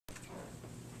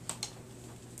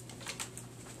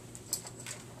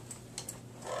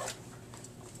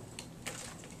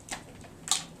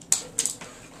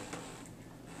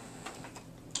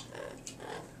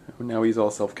Now he's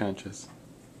all self-conscious.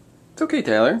 It's okay,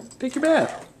 Tyler. Take your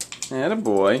bath.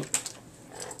 Attaboy.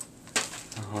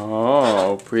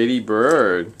 Oh, pretty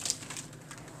bird.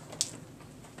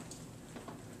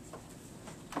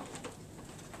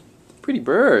 Pretty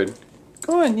bird.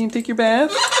 Go on, you can take your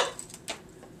bath.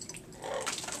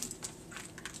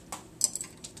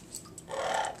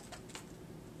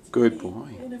 Good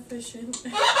boy. Inefficient.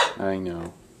 I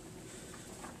know.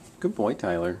 Good boy,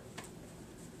 Tyler.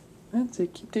 That's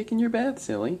it. Keep taking your bath,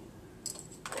 silly.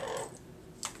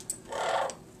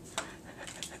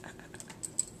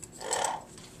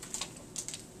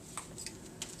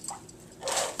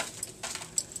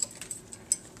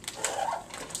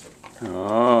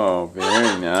 Oh,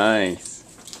 very nice.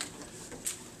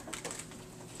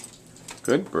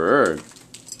 Good bird.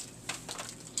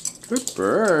 Good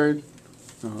bird.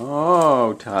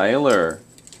 Oh, Tyler.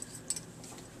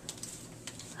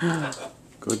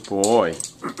 Good boy.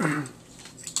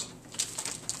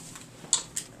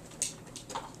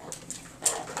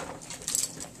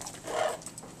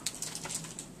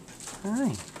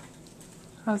 Hi.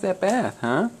 How's that bath,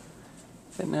 huh?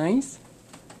 Is that nice?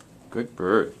 Good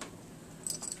bird.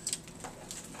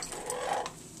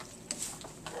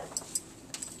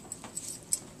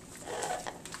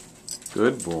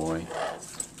 Good boy.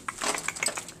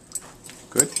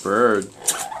 Good bird.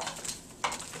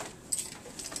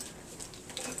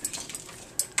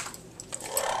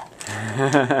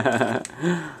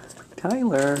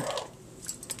 Tyler.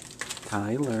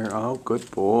 Tyler. Oh,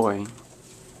 good boy.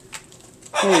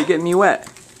 Hey, you're getting me wet.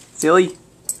 Silly.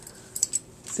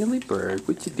 Silly bird.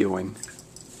 What you doing?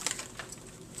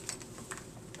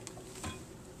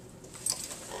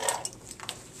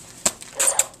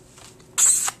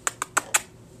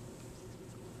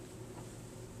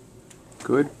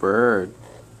 Good bird.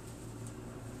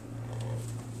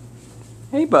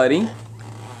 Hey, buddy.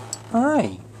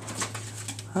 Hi.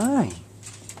 Hi.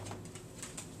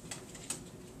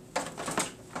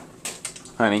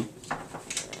 Honey.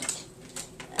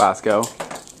 Bosco.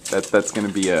 That's gonna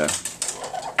be a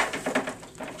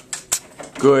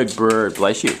good bird.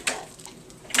 Bless you.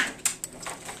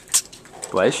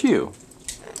 Bless you.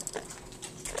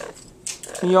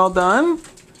 Are you all done?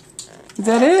 Is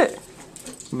that it?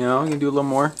 No, you can do a little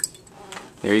more.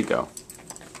 There you go.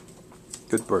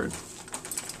 Good bird.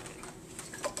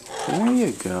 There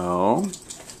you go.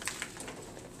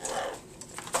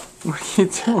 What are you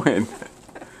doing?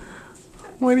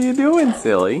 What are you doing,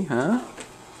 silly, huh?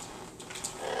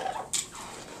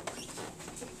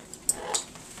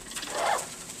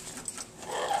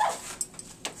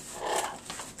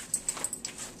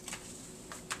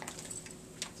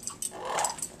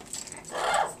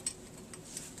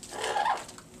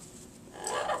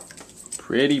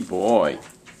 Pretty boy.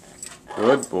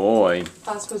 Good boy.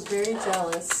 Bosco's very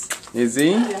jealous. Is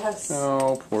he? Yes.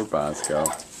 Oh, poor Bosco.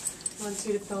 Wants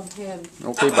you to film him.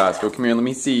 Okay, Bosco, come here. Let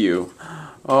me see you.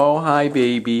 Oh, hi,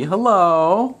 baby.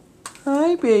 Hello.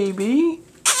 Hi, baby.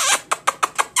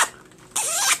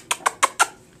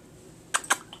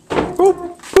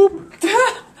 Poop, poop.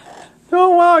 Oh,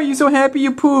 wow. You're so happy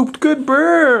you pooped. Good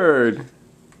bird.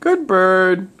 Good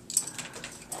bird.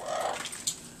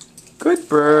 Good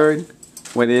bird.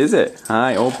 What is it?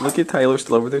 Hi. Oh, look at Tyler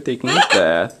still over there taking his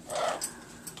bath.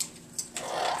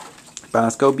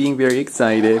 Bosco being very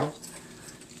excited.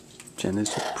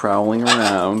 Jenna's just prowling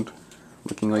around,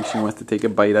 looking like she wants to take a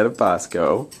bite out of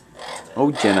Bosco.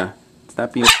 Oh, Jenna,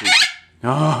 stop being a freak.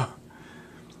 Oh.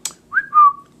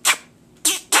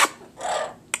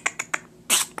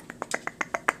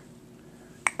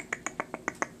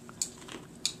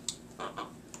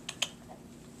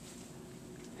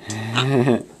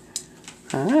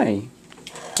 Hi.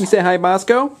 You say hi,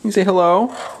 Bosco? You say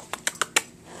hello?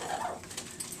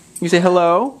 You say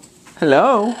hello?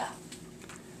 Hello?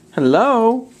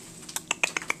 Hello?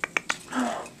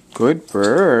 Good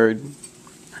bird.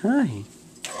 Hi.